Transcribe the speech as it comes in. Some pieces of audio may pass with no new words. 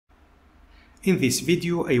In this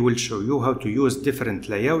video, I will show you how to use different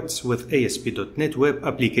layouts with ASP.NET Web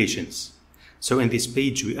applications. So in this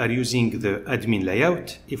page, we are using the admin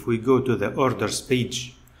layout. If we go to the orders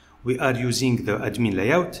page, we are using the admin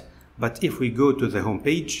layout. But if we go to the home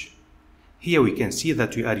page, here we can see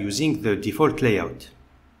that we are using the default layout.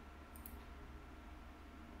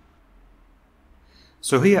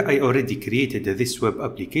 So here I already created this web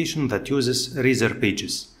application that uses Razor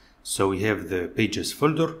pages. So we have the pages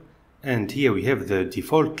folder, and here we have the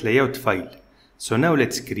default layout file. So now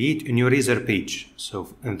let's create a new Razor page.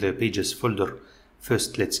 So in the pages folder,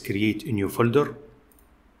 first let's create a new folder.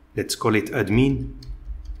 Let's call it admin.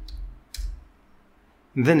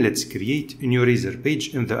 Then let's create a new Razor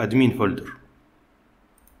page in the admin folder.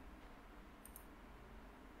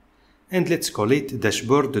 And let's call it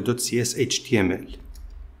dashboard.cshtml.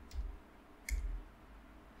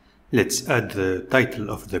 Let's add the title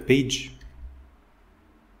of the page.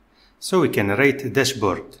 So we can write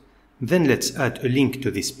dashboard. Then let's add a link to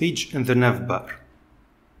this page in the navbar.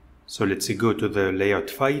 So let's go to the layout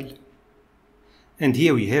file. And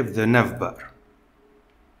here we have the navbar.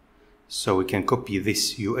 So we can copy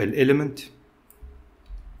this UL element.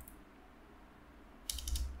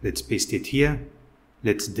 Let's paste it here.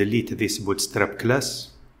 Let's delete this Bootstrap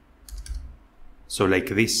class. So like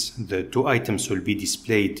this, the two items will be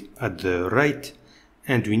displayed at the right,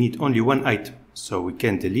 and we need only one item, so we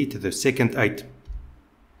can delete the second item.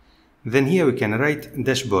 Then here we can write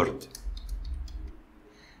dashboard.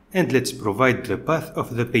 And let's provide the path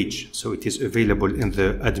of the page, so it is available in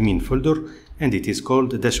the admin folder, and it is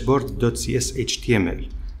called dashboard.cshtml.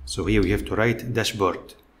 So here we have to write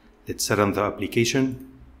dashboard. Let's run the application.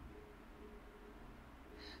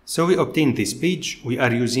 So we obtain this page. We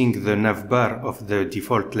are using the navbar of the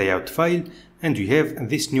default layout file, and we have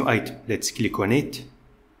this new item. Let's click on it.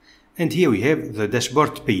 And here we have the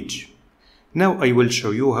dashboard page. Now I will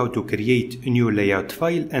show you how to create a new layout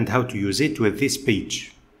file and how to use it with this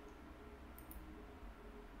page.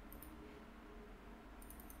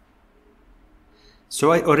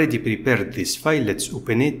 So I already prepared this file. Let's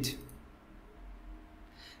open it.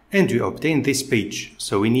 And we obtain this page.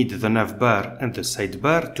 So we need the navbar and the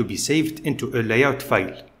sidebar to be saved into a layout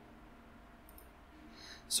file.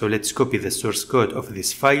 So let's copy the source code of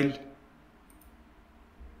this file.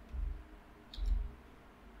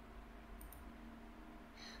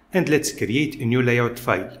 And let's create a new layout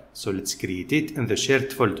file. So let's create it in the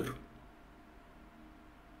shared folder.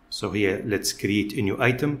 So here let's create a new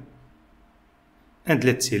item. And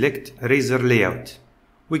let's select Razor layout.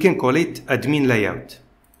 We can call it admin layout.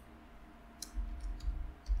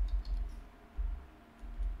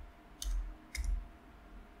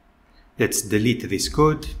 Let's delete this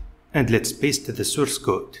code and let's paste the source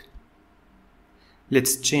code.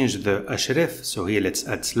 Let's change the href, so here let's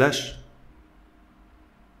add slash.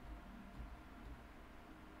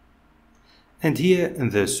 And here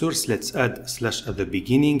in the source let's add slash at the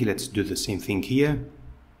beginning. Let's do the same thing here.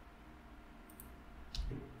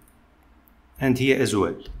 And here as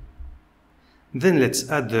well. Then let's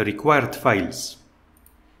add the required files.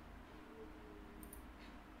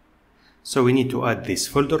 So we need to add this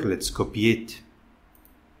folder. Let's copy it.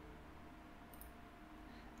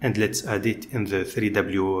 And let's add it in the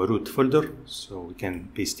 3W root folder. So we can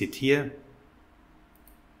paste it here.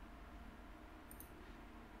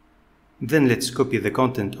 Then let's copy the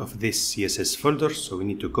content of this CSS folder. So we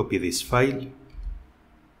need to copy this file.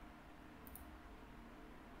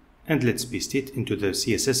 And let's paste it into the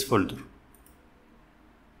CSS folder.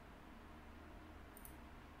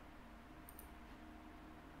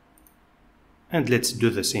 And let's do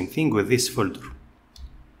the same thing with this folder.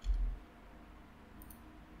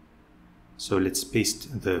 So let's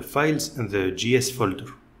paste the files in the GS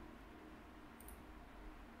folder.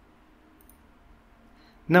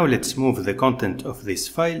 Now let's move the content of this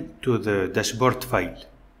file to the dashboard file.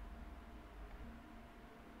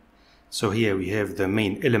 So here we have the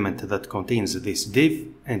main element that contains this div,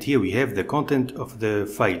 and here we have the content of the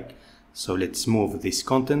file. So let's move this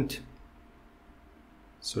content.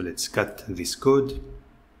 So let's cut this code.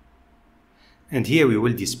 And here we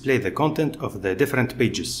will display the content of the different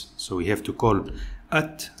pages. So we have to call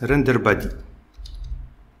 @renderBody.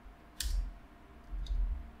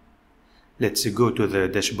 Let's go to the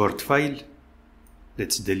dashboard file.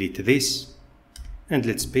 Let's delete this. And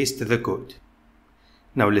let's paste the code.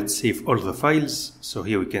 Now let's save all the files. So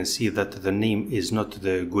here we can see that the name is not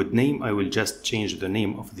the good name. I will just change the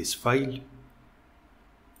name of this file.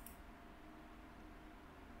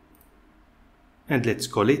 And let's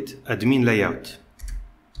call it admin layout.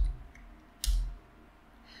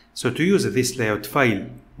 So to use this layout file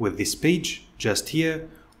with this page, just here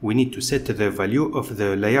we need to set the value of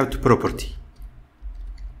the layout property.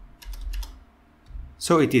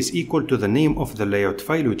 So it is equal to the name of the layout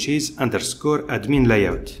file, which is _admin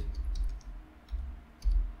layout.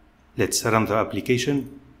 Let's run the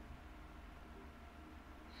application.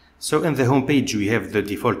 So in the home page we have the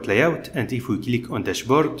default layout, and if we click on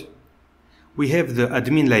dashboard, we have the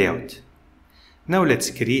admin layout. Now let's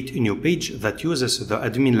create a new page that uses the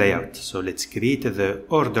admin layout. So let's create the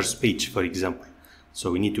orders page, for example.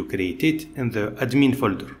 So we need to create it in the admin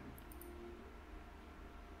folder.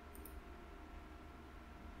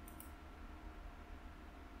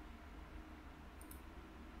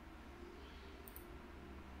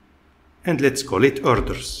 And let's call it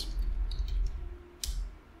orders.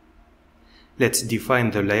 Let's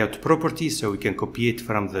define the layout property, so we can copy it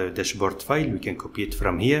from the dashboard file. We can copy it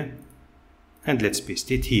from here, and let's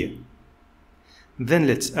paste it here. Then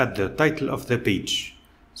let's add the title of the page.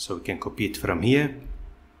 So we can copy it from here,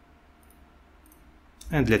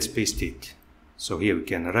 and let's paste it. So here we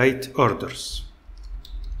can write orders.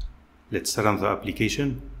 Let's run the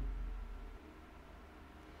application.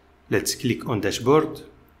 Let's click on dashboard,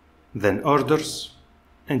 then orders,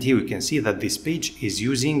 and here we can see that this page is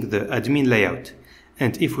using the admin layout.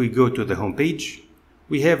 And if we go to the home page,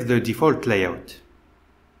 we have the default layout.